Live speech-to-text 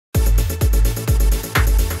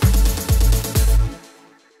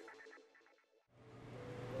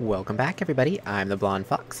Welcome back everybody, I'm the Blonde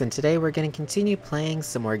Fox, and today we're going to continue playing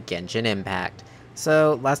some more Genshin Impact.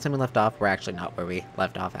 So, last time we left off, we're actually not where we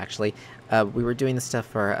left off actually. We were doing the stuff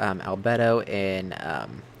for Albedo in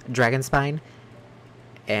Dragonspine,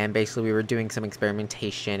 and basically we were doing some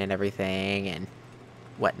experimentation and everything and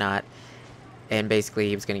whatnot. And basically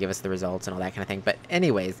he was going to give us the results and all that kind of thing. But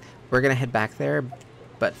anyways, we're going to head back there.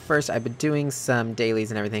 But first, I've been doing some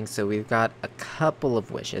dailies and everything, so we've got a couple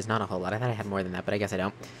of wishes. Not a whole lot. I thought I had more than that, but I guess I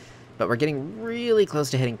don't. But we're getting really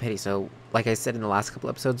close to hitting pity, so like I said in the last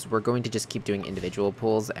couple episodes, we're going to just keep doing individual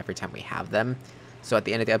pulls every time we have them. So at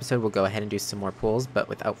the end of the episode, we'll go ahead and do some more pulls, but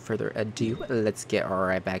without further ado, let's get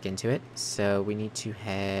right back into it. So we need to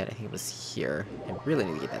head, I think it was here. I really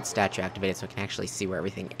need to get that statue activated so I can actually see where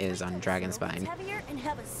everything is on Dragonspine. And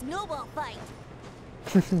have a snowball fight.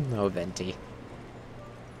 No, Venti.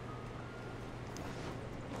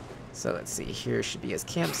 So let's see, here should be his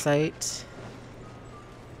campsite.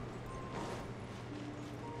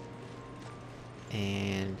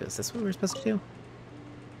 And is this what we're supposed to do?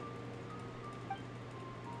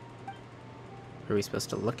 Were we supposed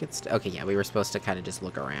to look at okay, yeah, we were supposed to kind of just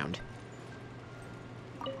look around.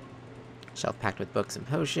 Shelf packed with books and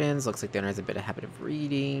potions. Looks like the owner has a bit of habit of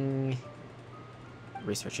reading.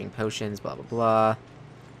 Researching potions, blah blah blah.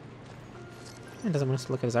 And doesn't want us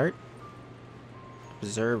to look at his art.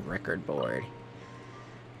 Observe record board.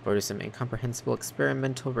 Board with some incomprehensible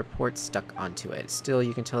experimental reports stuck onto it. Still,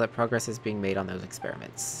 you can tell that progress is being made on those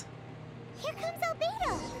experiments. Here comes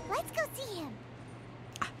Albedo. Let's go see him.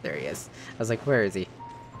 Ah, there he is. I was like, where is he?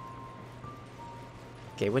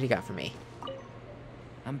 Okay, what do you got for me?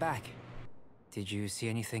 I'm back. Did you see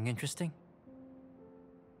anything interesting?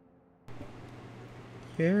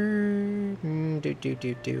 Here...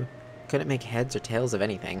 Couldn't make heads or tails of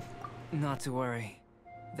anything. Not to worry.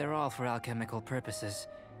 They're all for alchemical purposes.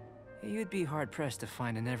 You'd be hard-pressed to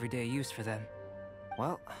find an everyday use for them.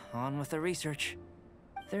 Well, on with the research.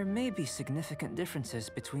 There may be significant differences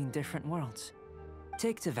between different worlds.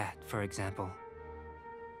 Take Tevat, for example.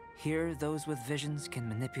 Here, those with visions can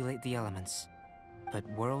manipulate the elements. But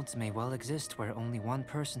worlds may well exist where only one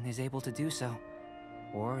person is able to do so.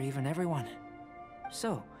 Or even everyone.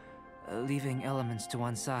 So, leaving elements to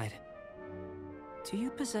one side. Do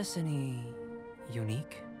you possess any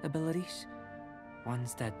unique abilities?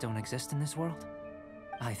 Ones that don't exist in this world?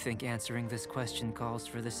 I think answering this question calls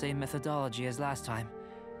for the same methodology as last time.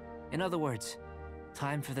 In other words,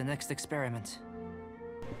 time for the next experiment.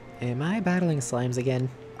 Am I battling slimes again?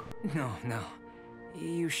 No.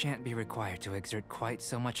 You shan't be required to exert quite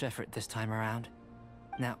so much effort this time around.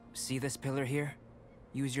 Now, see this pillar here?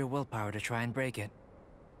 Use your willpower to try and break it.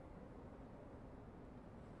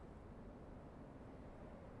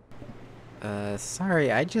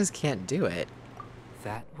 Sorry, I just can't do it.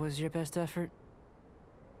 That was your best effort?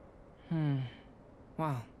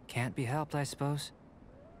 Well, can't be helped, I suppose.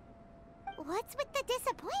 What's with the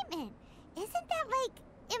disappointment? Isn't that, like,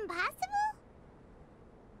 impossible?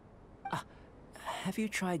 Have you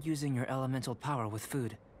tried using your elemental power with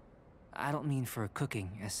food? I don't mean for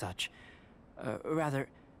cooking, as such. Rather,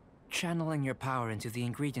 channeling your power into the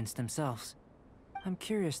ingredients themselves. I'm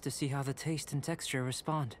curious to see how the taste and texture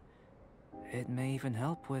respond. It may even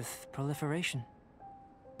help with proliferation.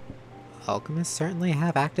 Alchemists certainly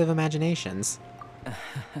have active imaginations.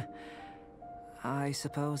 I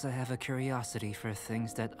suppose I have a curiosity for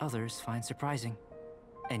things that others find surprising.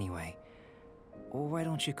 Anyway, why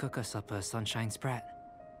don't you cook us up a sunshine sprat?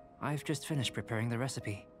 I've just finished preparing the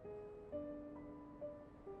recipe.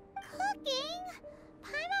 Cooking?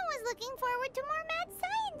 Paimon was looking forward to more mad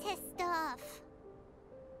scientist stuff.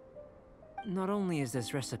 Not only is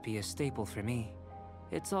this recipe a staple for me,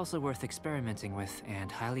 it's also worth experimenting with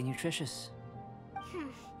and highly nutritious.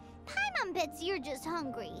 Paimon bets you're just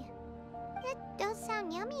hungry. It does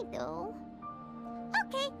sound yummy, though.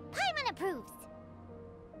 Okay, Paimon approves.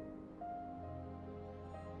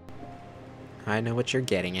 I know what you're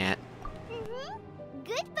getting at.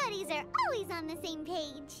 Good buddies are always on the same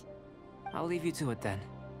page. I'll leave you to it then.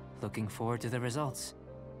 Looking forward to the results.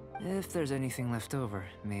 If there's anything left over,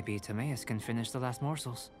 maybe Timaeus can finish the last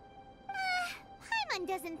morsels. Paimon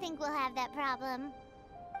doesn't think we'll have that problem.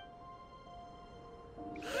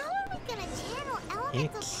 How are we gonna channel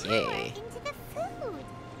elemental power into the food?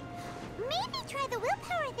 Maybe try the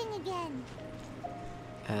willpower thing again.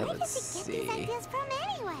 Let's Where does it get these see. ideas from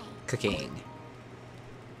anyway? Cooking.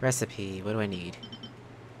 Recipe, what do I need?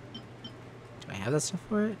 Do I have that stuff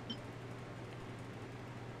for it?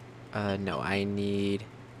 No, I need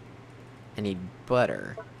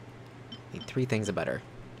butter. I need 3 things of butter.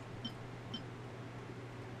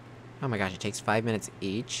 Oh my gosh, it takes 5 minutes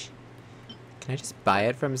each. Can I just buy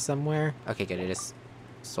it from somewhere? Okay, good. I just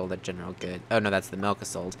sold a general good. Oh, no, that's the milk I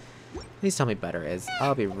sold. Please tell me butter is.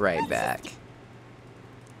 I'll be right back.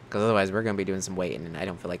 Because otherwise we're going to be doing some waiting, and I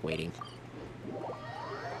don't feel like waiting.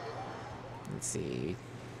 Let's see.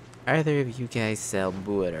 Either of you guys sell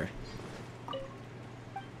butter?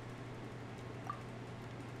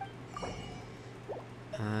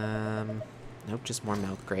 Nope, just more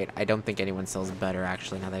milk. Great. I don't think anyone sells butter,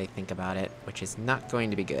 actually, now that I think about it, which is not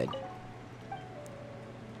going to be good.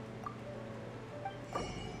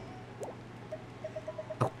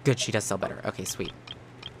 Oh, good, she does sell butter. Okay, sweet.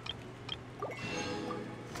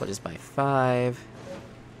 We'll just buy 5.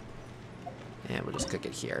 And we'll just cook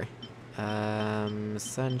it here.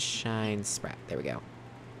 Sunshine Sprat. There we go.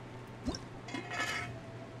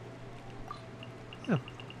 Oh.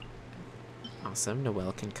 Awesome.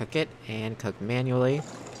 Noelle can cook it and cook manually.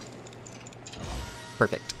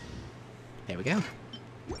 Perfect. There we go.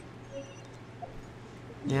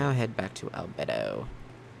 Now head back to Albedo.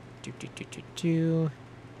 Let's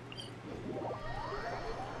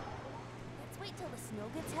wait till the snow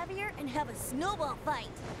gets heavier and have a snowball fight.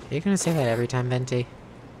 Are you gonna say that every time, Venti?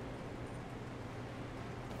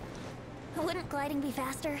 Wouldn't gliding be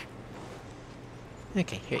faster?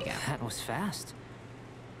 Okay, here you go. That was fast.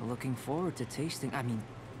 Looking forward to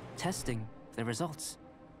testing the results.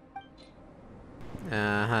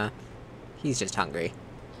 Uh-huh. He's just hungry.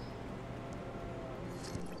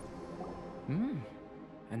 An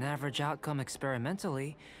average outcome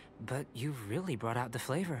experimentally, but you've really brought out the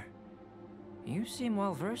flavor. You seem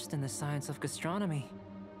well versed in the science of gastronomy.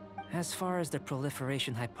 As far as the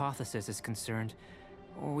proliferation hypothesis is concerned,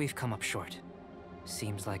 we've come up short.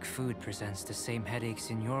 Seems like food presents the same headaches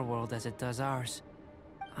in your world as it does ours.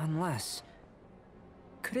 Unless...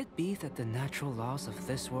 could it be that the natural laws of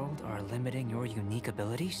this world are limiting your unique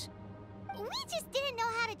abilities? We just didn't know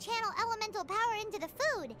how to channel elemental power into the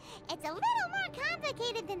food. It's a little more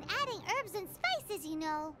complicated than adding herbs and spices, you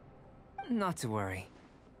know. Not to worry.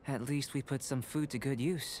 At least we put some food to good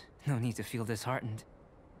use. No need to feel disheartened.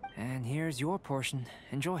 And here's your portion.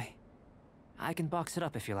 Enjoy. I can box it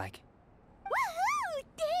up if you like. Woohoo!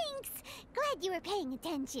 Thanks! Glad you were paying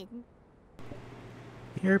attention.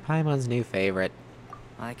 You're Paimon's new favorite.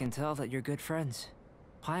 I can tell that you're good friends.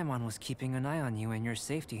 Paimon was keeping an eye on you and your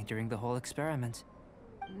safety during the whole experiment.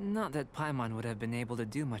 Not that Paimon would have been able to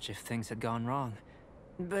do much if things had gone wrong.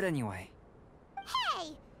 But anyway. Hey!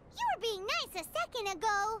 You were being nice a second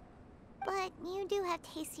ago! But you do have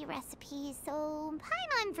tasty recipes, so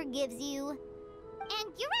Paimon forgives you.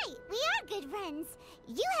 And you're right, we are good friends.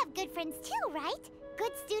 You have good friends too, right?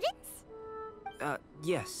 Good students?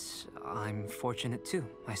 Yes. I'm fortunate too,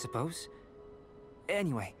 I suppose.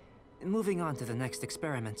 Anyway, moving on to the next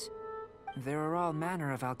experiment. There are all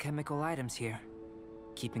manner of alchemical items here.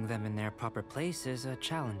 Keeping them in their proper place is a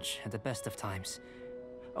challenge at the best of times.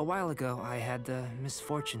 A while ago, I had the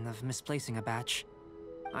misfortune of misplacing a batch.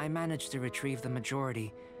 I managed to retrieve the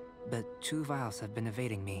majority, but 2 vials have been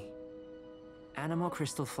evading me. Animal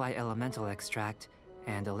crystal fly elemental extract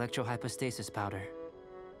and electrohypostasis powder.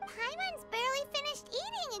 Paimon's barely finished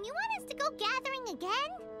eating and you want us to go gathering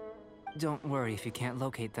again? Don't worry if you can't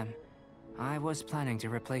locate them. I was planning to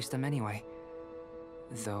replace them anyway.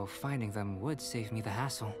 Though finding them would save me the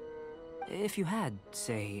hassle. If you had,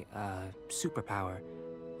 say, superpower,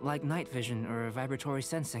 like night vision or vibratory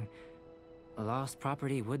sensing, lost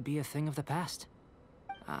property would be a thing of the past.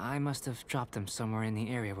 I must have dropped them somewhere in the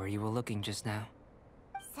area where you were looking just now.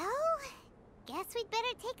 So, guess we'd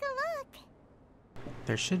better take a look.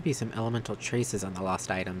 There should be some elemental traces on the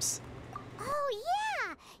lost items. Oh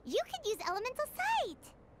yeah! You could use elemental sight!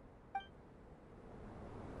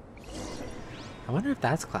 I wonder if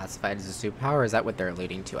that's classified as a superpower, or is that what they're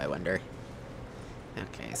alluding to, I wonder?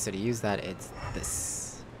 Okay, so to use that, it's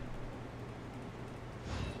this.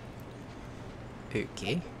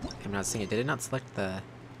 Okay. I'm not seeing it. Did it not select the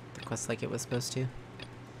quest like it was supposed to?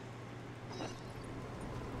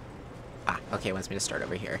 Ah, okay, it wants me to start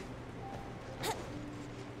over here.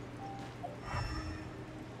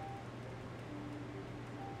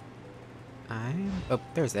 Oh,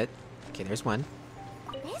 there's it. Okay, there's one.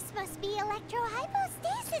 This must be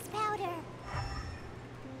electrohypostasis powder.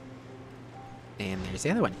 And there's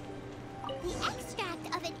the other one. The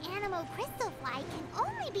extract of an animo crystal fly can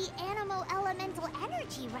only be animo elemental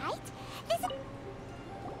energy, right? Is it...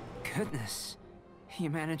 Goodness, you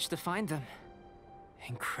managed to find them.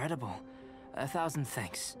 Incredible. 1,000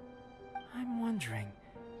 thanks. I'm wondering,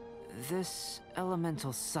 this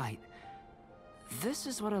elemental sight, this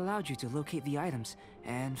is what allowed you to locate the items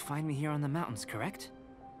and find me here on the mountains, correct?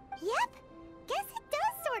 Yep. Guess it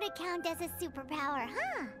does sort of count as a superpower,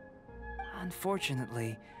 huh?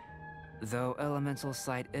 Unfortunately, though elemental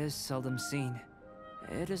sight is seldom seen,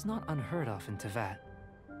 it is not unheard of in Teyvat.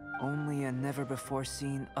 Only a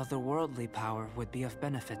never-before-seen otherworldly power would be of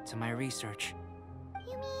benefit to my research.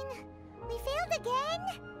 You mean we failed again?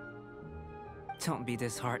 Don't be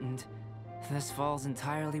disheartened. This falls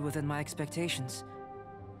entirely within my expectations.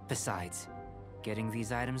 Besides, getting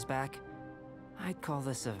these items back, I'd call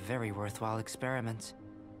this a very worthwhile experiment.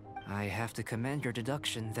 I have to commend your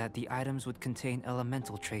deduction that the items would contain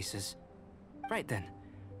elemental traces. Right then.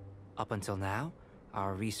 Up until now,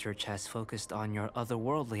 our research has focused on your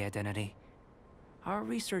otherworldly identity. Our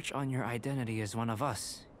research on your identity as one of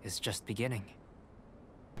us is just beginning.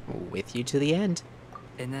 With you to the end.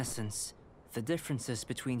 In essence, the differences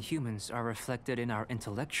between humans are reflected in our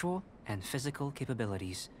intellectual and physical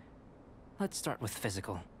capabilities. Let's start with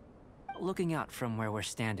physical. Looking out from where we're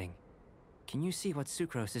standing, can you see what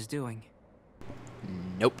Sucrose is doing?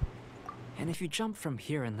 Nope. And if you jump from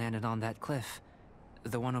here and landed on that cliff,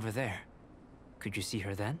 the one over there, could you see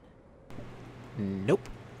her then? Nope.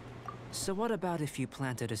 So what about if you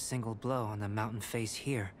planted a single blow on the mountain face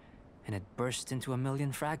here, and it burst into a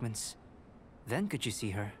million fragments? Then could you see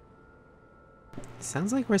her?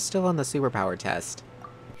 Sounds like we're still on the superpower test.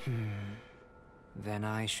 Then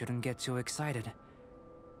I shouldn't get too excited.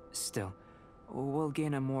 Still, we'll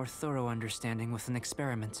gain a more thorough understanding with an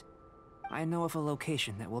experiment. I know of a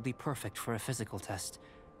location that will be perfect for a physical test.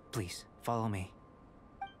 Please, follow me.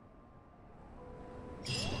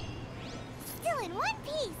 Still in one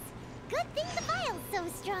piece! Good thing the vial's so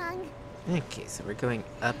strong. Okay, so we're going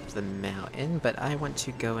up the mountain, but I want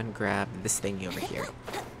to go and grab this thing over here.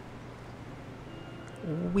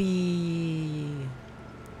 Whee!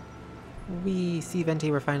 See, Venti,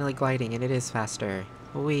 we're finally gliding, and it is faster.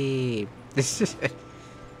 Whee! Okay,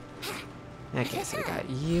 so we got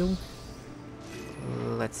you.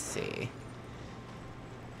 Let's see.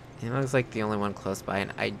 It looks like the only one close by,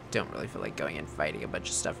 and I don't really feel like going and fighting a bunch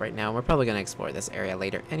of stuff right now. We're probably going to explore this area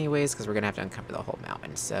later anyways, because we're going to have to uncover the whole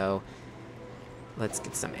mountain. So, let's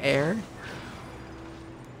get some air.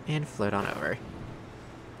 And float on over.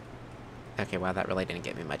 Okay, wow, that really didn't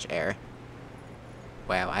get me much air.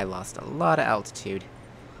 Wow, I lost a lot of altitude.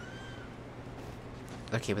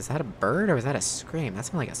 Okay, was that a bird or was that a scream? That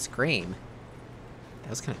sounded like a scream. That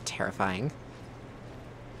was kind of terrifying.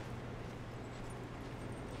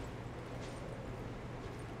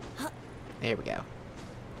 There we go.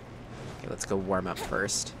 Okay, let's go warm up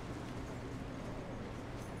first.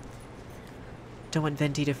 Don't want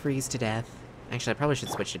Venti to freeze to death. Actually, I probably should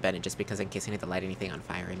switch to Bennett just because in case I need to light anything on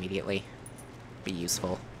fire immediately. Be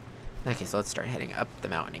useful. Okay, so let's start heading up the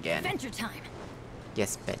mountain again. Adventure time.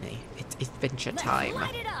 Yes, Benny. It's adventure time.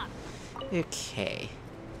 Let's light it up. Okay.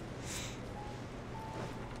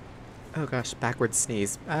 Oh gosh, backward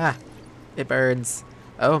sneeze. Ah! It burns.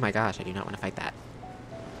 Oh my gosh, I do not want to fight that.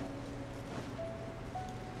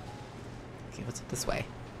 Okay, what's up this way?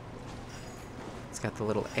 It's got the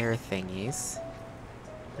little air thingies.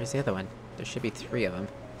 Where's the other one? There should be 3 of them.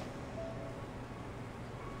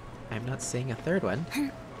 I'm not seeing a third one.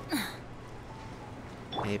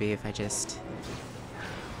 Maybe if I just...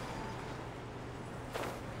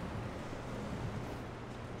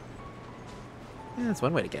 Yeah, that's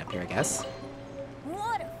one way to get up here, I guess.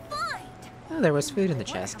 What a find! Oh, there was food in the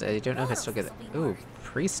chest. I don't know if I still get it. Ooh,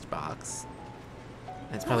 priest box.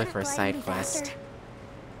 That's probably for a side quest.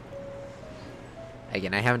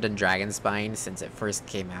 Again, I haven't done Dragon Spine since it first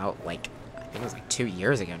came out, like, I think it was like 2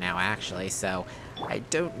 years ago now, actually, so I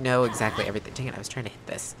don't know exactly everything. Dang it, I was trying to hit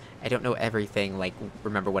this. I don't know everything, like,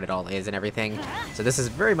 remember what it all is and everything, so this is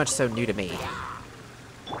very much so new to me.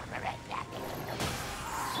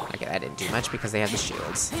 Okay, that didn't do much because they have the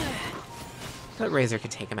shields. But Razor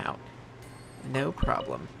could take him out. No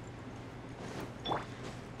problem.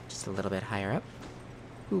 Just a little bit higher up.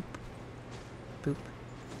 Boop. Boop.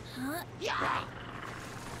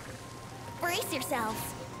 Brace yourselves.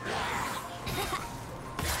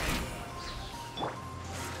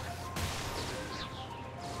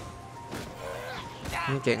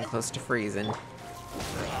 I'm getting close to freezing.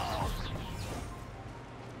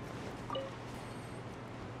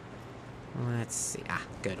 Let's see. Ah,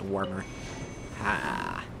 good. Warmer.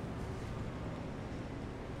 Ah.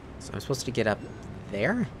 So I'm supposed to get up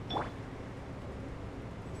there?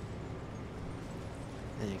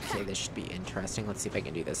 Okay, this should be interesting. Let's see if I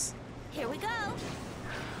can do this. Here we go.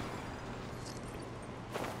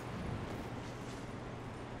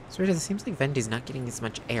 It's weird, it seems like Vendi's not getting as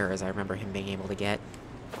much air as I remember him being able to get.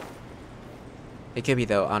 It could be,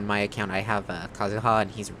 though, on my account I have Kazuha,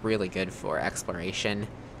 and he's really good for exploration,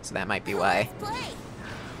 so that might be why. Let's play.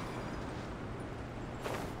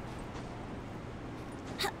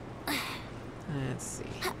 Let's see.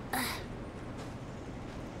 I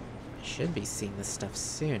should be seeing this stuff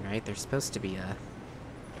soon, right? There's supposed to be a...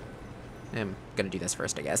 I'm gonna do this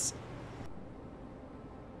first, I guess.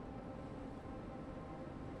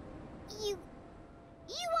 You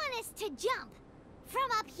want us to jump from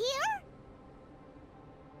up here?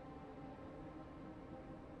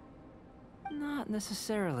 Not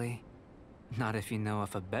necessarily. Not if you know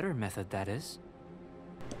of a better method, that is.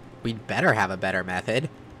 We'd better have a better method.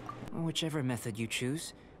 Whichever method you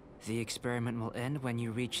choose, the experiment will end when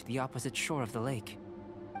you reach the opposite shore of the lake.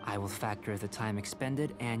 I will factor the time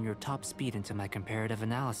expended and your top speed into my comparative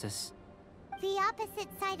analysis. The opposite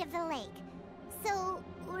side of the lake. So,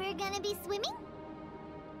 we're gonna be swimming?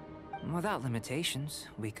 Without limitations,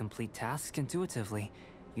 we complete tasks intuitively,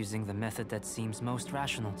 using the method that seems most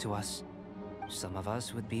rational to us. Some of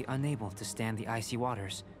us would be unable to stand the icy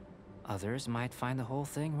waters. Others might find the whole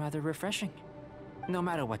thing rather refreshing. No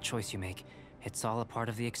matter what choice you make, it's all a part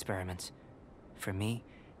of the experiment. For me,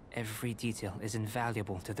 every detail is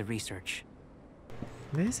invaluable to the research.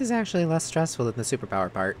 This is actually less stressful than the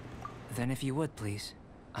superpower part. Then if you would, please,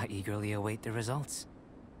 I eagerly await the results.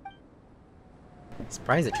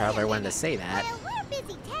 Surprised the Traveler wanted to say that. While we're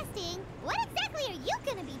busy testing, what exactly are you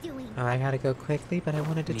gonna be doing? Oh, I gotta go quickly, but I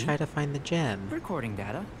wanted to Me? try to find the gem. Recording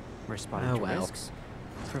data, responding Oh, to well. risks,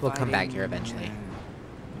 We'll come back providing, here eventually.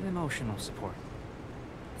 Emotional support.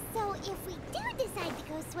 So if we do decide to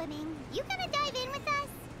go swimming, you gonna dive in with us?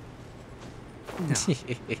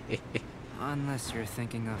 No, unless you're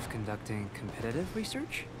thinking of conducting competitive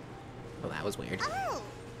research. Well, that was weird. Oh!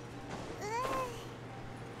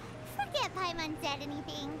 Forget Paimon said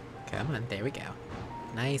anything. Come on, there we go.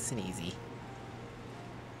 Nice and easy.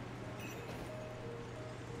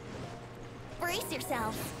 Brace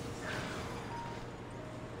yourself.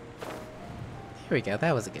 Here we go,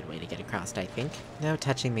 that was a good way to get across, I think. No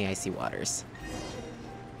touching the icy waters.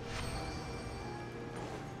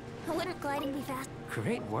 Wouldn't gliding be fast?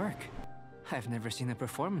 Great work. I've never seen a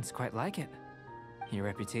performance quite like it. Your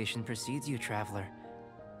reputation precedes you, Traveler.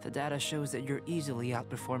 The data shows that you're easily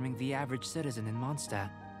outperforming the average citizen in Mondstadt.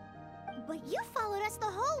 But you followed us the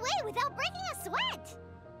whole way without breaking a sweat!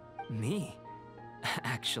 Me?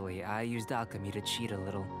 Actually, I used alchemy to cheat a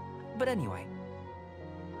little. But anyway.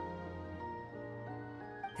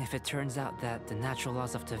 If it turns out that the natural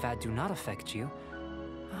laws of Tevat do not affect you,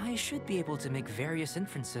 I should be able to make various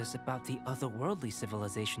inferences about the otherworldly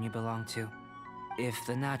civilization you belong to. If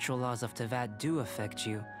the natural laws of Tevat do affect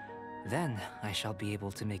you, then I shall be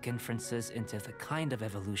able to make inferences into the kind of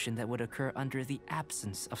evolution that would occur under the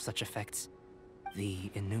absence of such effects. The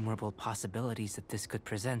innumerable possibilities that this could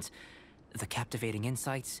present, the captivating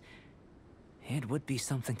insights, it would be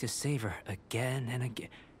something to savor again and again.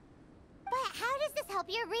 But how does this help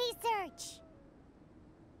your research?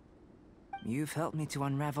 You've helped me to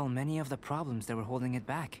unravel many of the problems that were holding it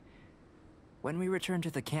back. When we return to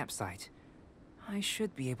the campsite, I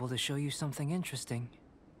should be able to show you something interesting.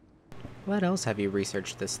 What else have you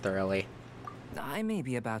researched this thoroughly? I may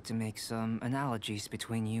be about to make some analogies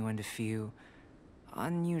between you and a few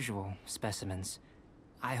unusual specimens.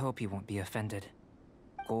 I hope you won't be offended.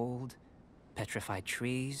 Gold, petrified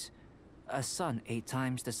trees, a sun 8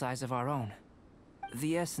 times the size of our own.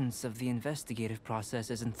 The essence of the investigative process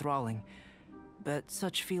is enthralling, but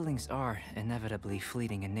such feelings are inevitably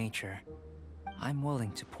fleeting in nature. I'm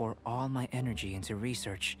willing to pour all my energy into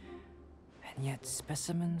research, and yet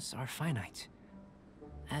specimens are finite.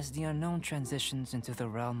 As the unknown transitions into the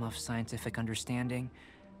realm of scientific understanding,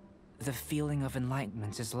 the feeling of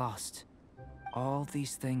enlightenment is lost. All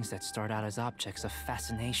these things that start out as objects of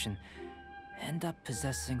fascination end up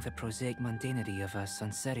possessing the prosaic mundanity of a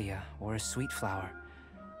sunsetia or a sweet flower.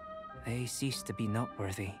 They cease to be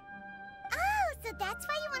noteworthy. Oh, so that's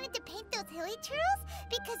why you wanted to paint those hilly turtles?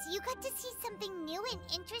 Because you got to see something new and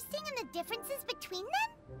interesting in the differences between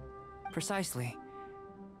them? Precisely.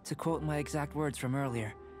 To quote my exact words from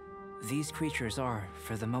earlier, these creatures are,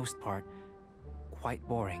 for the most part, quite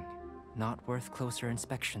boring, not worth closer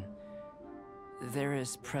inspection. There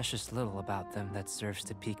is precious little about them that serves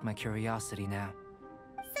to pique my curiosity now.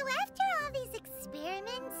 So after all these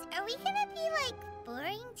experiments, are we gonna be, like,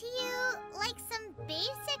 boring to you? Like some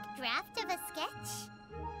basic draft of a sketch?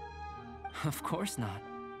 Of course not.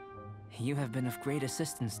 You have been of great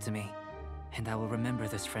assistance to me, and I will remember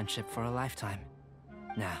this friendship for a lifetime.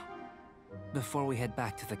 Now, before we head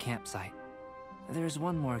back to the campsite, there's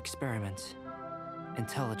one more experiment.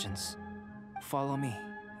 Intelligence. Follow me.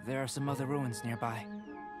 There are some other ruins nearby.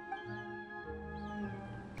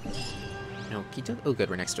 Okie doke. Oh, good,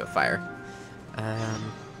 we're next to a fire.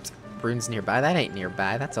 Runes nearby? That ain't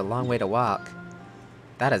nearby. That's a long way to walk.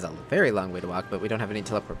 that is a very long way to walk, but we don't have any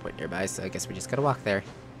teleport point nearby, so I guess we just gotta walk there.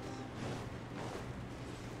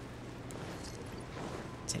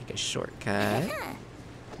 Take a shortcut.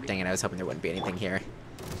 Dang it, I was hoping there wouldn't be anything here.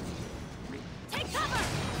 Take cover!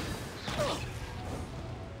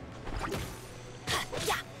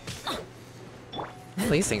 Well,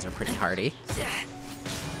 these things are pretty hardy.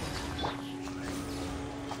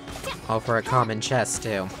 All for a common chest,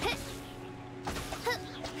 too.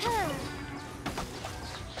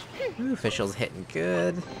 Ooh, official's hitting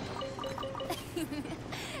good.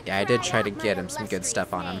 Yeah, I did try to get him some good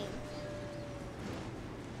stuff on him.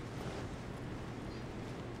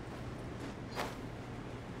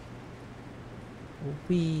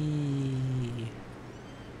 Whee!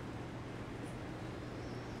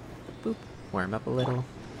 Boop. Warm up a little.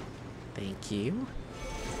 Thank you.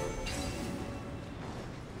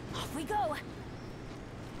 Off we go!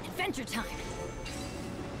 Adventure time!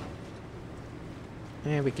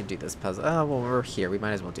 Yeah, we can do this puzzle. Oh, well, we're here. We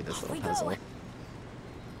might as well do this little puzzle.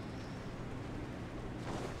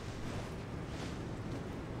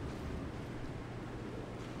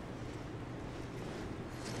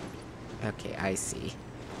 Okay, I see.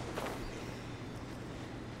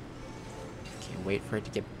 Can't wait for it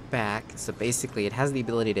to get back. So basically, it has the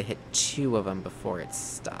ability to hit 2 of them before it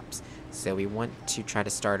stops. So we want to try to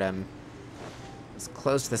start them as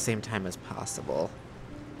close to the same time as possible.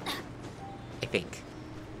 I think.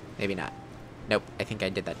 Maybe not. Nope, I think I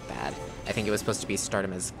did that bad. I think it was supposed to be start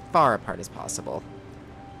them as far apart as possible.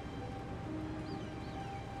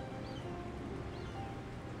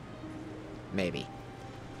 Maybe.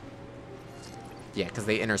 Yeah, because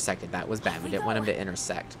they intersected. That was bad. We didn't want them to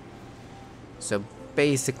intersect. So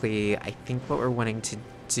basically, I think what we're wanting to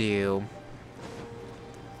do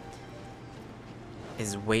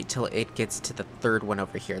is wait till it gets to the 3rd one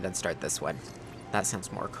over here, then start this one. That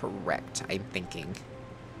sounds more correct, I'm thinking.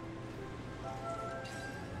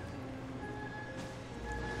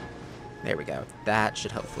 There we go. That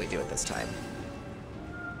should hopefully do it this time.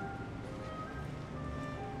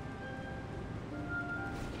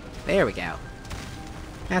 There we go.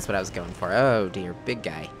 That's what I was going for. Oh dear, big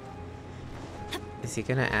guy. Is he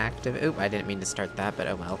gonna activate? Oop, I didn't mean to start that, but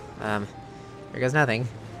oh well. There goes nothing.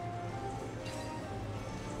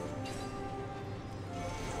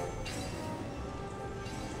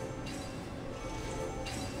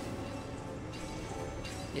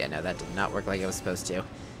 Yeah, no, that did not work like it was supposed to.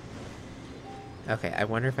 Okay, I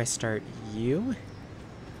wonder if I start you?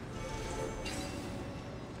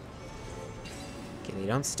 Okay, they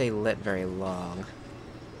don't stay lit very long.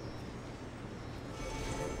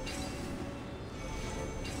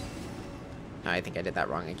 Oh, I think I did that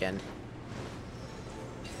wrong again.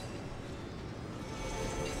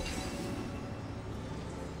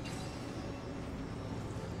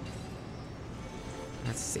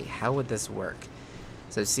 Let's see, how would this work?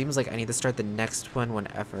 So it seems like I need to start the next one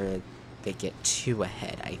whenever they get 2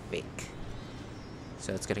 ahead, I think.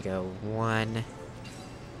 So it's gonna go 1,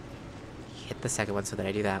 hit the second one so that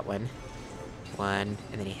I do that one. 1, and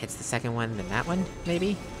then he hits the second one, then that one,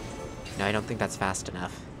 maybe? No, I don't think that's fast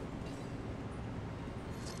enough.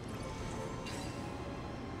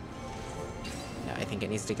 No, I think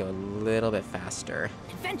it needs to go a little bit faster.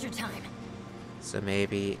 Adventure time! So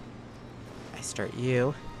maybe I start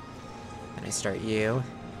you, then I start you,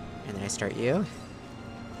 and then I start you.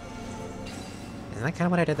 Isn't that kind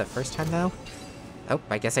of what I did the first time, though? Oh,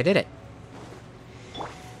 I guess I did it.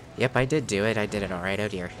 Yep, I did do it. I did it alright. Oh,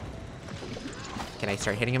 dear. Can I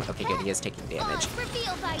start hitting him? Okay, good. He is taking damage.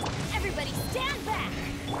 Reveal fight! Everybody stand back!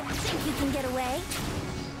 Think you can get away?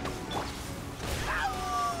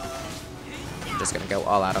 I'm just gonna go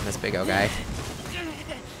all out on this big O guy.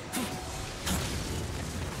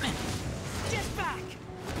 Get back!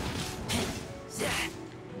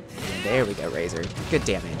 There we go, Razor. Good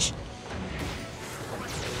damage.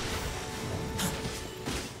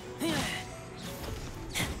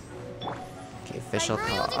 Okay, official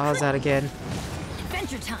call Oz out again.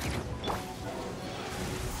 Adventure time!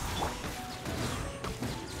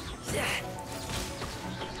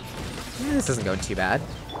 This isn't going too bad.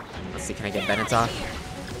 Let's see, can I get Bennett's off?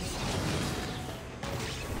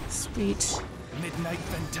 Sweet. Midnight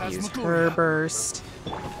Use Phantasmagoria. her burst.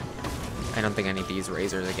 I don't think I need to use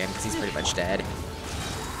Razors again because he's pretty much dead.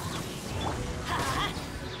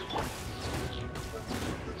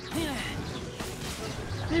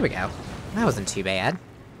 There we go. That wasn't too bad.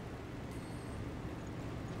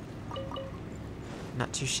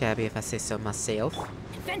 Not too shabby if I say so myself.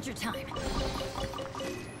 Adventure time!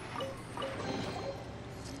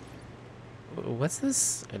 What's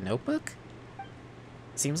this? A notebook?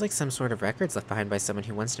 Seems like some sort of records left behind by someone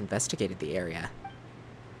who once investigated the area.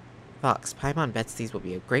 Fox, Paimon bets these will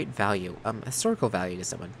be of great value, historical value to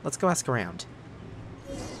someone. Let's go ask around.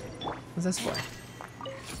 What's this for?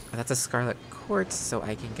 Oh, that's a scarlet quartz, so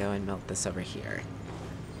I can go and melt this over here.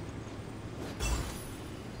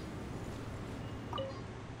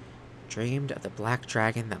 Dreamed of the black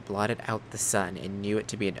dragon that blotted out the sun and knew it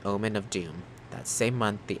to be an omen of doom. That same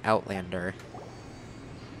month, the Outlander.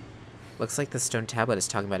 Looks like the stone tablet is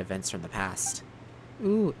talking about events from the past.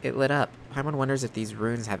 Ooh, it lit up. Paimon wonders if these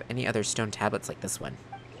runes have any other stone tablets like this one.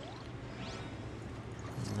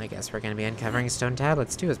 Well, I guess we're going to be uncovering stone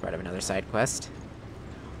tablets too as part of another side quest.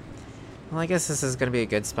 Well, I guess this is going to be a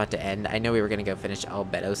good spot to end. I know we were going to go finish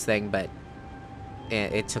Albedo's thing, but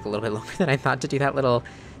it took a little bit longer than I thought to do that little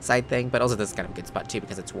side thing, but also this is kind of a good spot too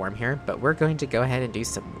because it's warm here. But we're going to go ahead and do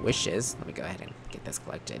some wishes. Let me go ahead and get this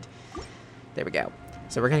collected. There we go.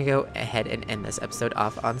 So we're going to go ahead and end this episode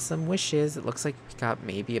off on some wishes. It looks like we got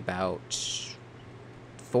maybe about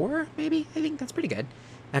 4, maybe? I think that's pretty good.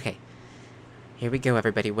 Okay. Here we go,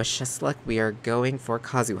 everybody. Wish us luck. We are going for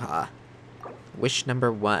Kazuha. Wish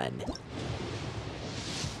number 1.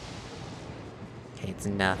 Okay, it's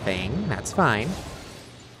nothing. That's fine.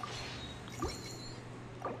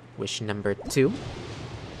 Wish number 2.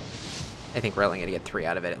 I think we're only going to get 3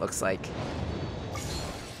 out of it, it looks like.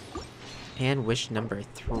 And wish number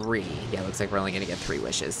 3. Yeah, looks like we're only going to get 3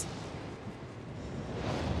 wishes.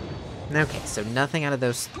 Okay, so nothing out of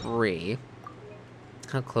those 3.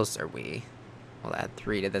 How close are we? We'll add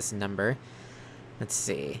 3 to this number. Let's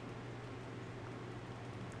see.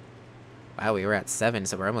 Wow, we were at 7,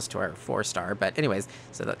 so we're almost to our 4-star. But anyways,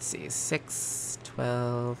 so let's see. 6,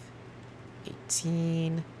 12,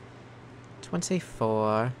 18,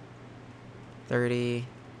 24, 30,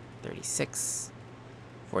 36,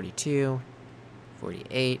 42,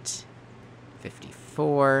 48,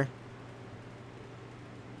 54,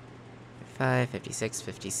 55, 56,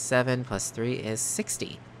 57, plus 3 is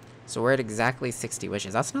 60. So we're at exactly 60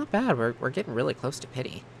 wishes. That's not bad. We're getting really close to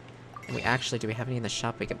pity. And we actually, do we have any in the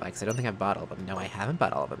shop we could buy? Because I don't think I've bought all of them. No, I haven't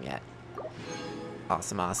bought all of them yet.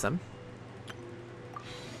 Awesome, awesome.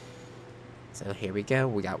 So here we go.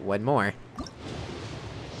 We got 1 more.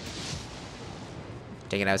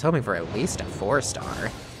 Dang it, I was hoping for at least a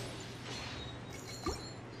 4-star.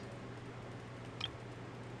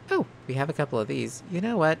 Oh, we have a couple of these. You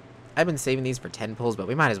know what? I've been saving these for 10 pulls, but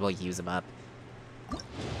we might as well use them up.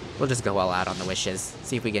 We'll just go all out on the wishes.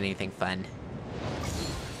 See if we get anything fun.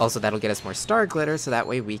 Also, that'll get us more star glitter, so that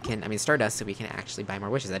way we can, stardust, so we can actually buy more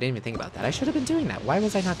wishes. I didn't even think about that. I should have been doing that. Why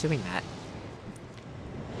was I not doing that?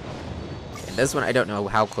 And this one, I don't know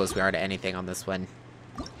how close we are to anything on this one.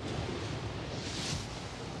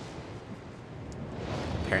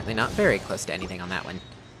 Apparently not very close to anything on that one.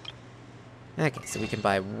 Okay, so we can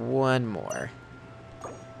buy 1 more.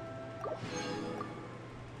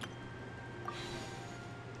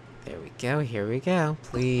 There we go, here we go.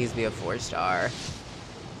 Please be a 4-star.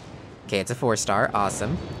 Okay, it's a 4-star,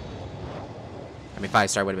 awesome.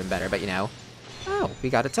 5-star would have been better, but you know. Oh, we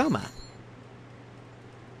got a Toma.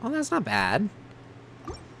 Well, that's not bad.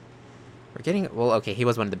 We're getting, well, okay, he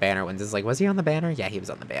was one of the banner ones. It's like, was he on the banner? Yeah, he was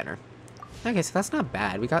on the banner. Okay, so that's not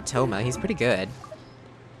bad. We got Toma, he's pretty good.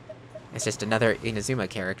 It's just another Inazuma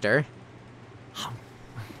character.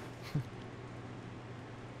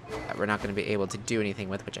 That we're not going to be able to do anything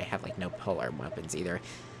with, which I have, like, no polearm weapons either.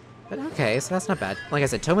 But okay, so that's not bad. Like I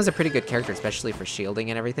said, Toma's a pretty good character, especially for shielding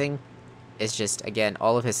and everything. It's just, again,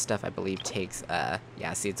 all of his stuff, I believe, takes,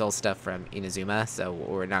 yeah, see, it's all stuff from Inazuma, so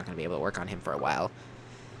we're not going to be able to work on him for a while.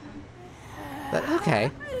 But, okay.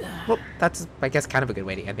 Well, that's, I guess, kind of a good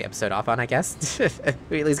way to end the episode off on, I guess.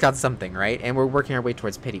 We at least got something, right? And we're working our way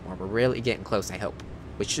towards pity more. We're really getting close, I hope.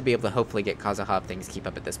 We should be able to hopefully get Kazuha if things keep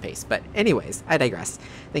up at this pace. But anyways, I digress.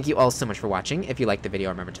 Thank you all so much for watching. If you liked the video,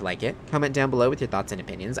 remember to like it. Comment down below with your thoughts and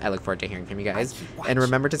opinions. I look forward to hearing from you guys. And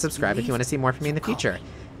remember to subscribe if you want to see more from me in the future.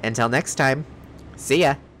 Until next time, see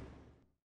ya!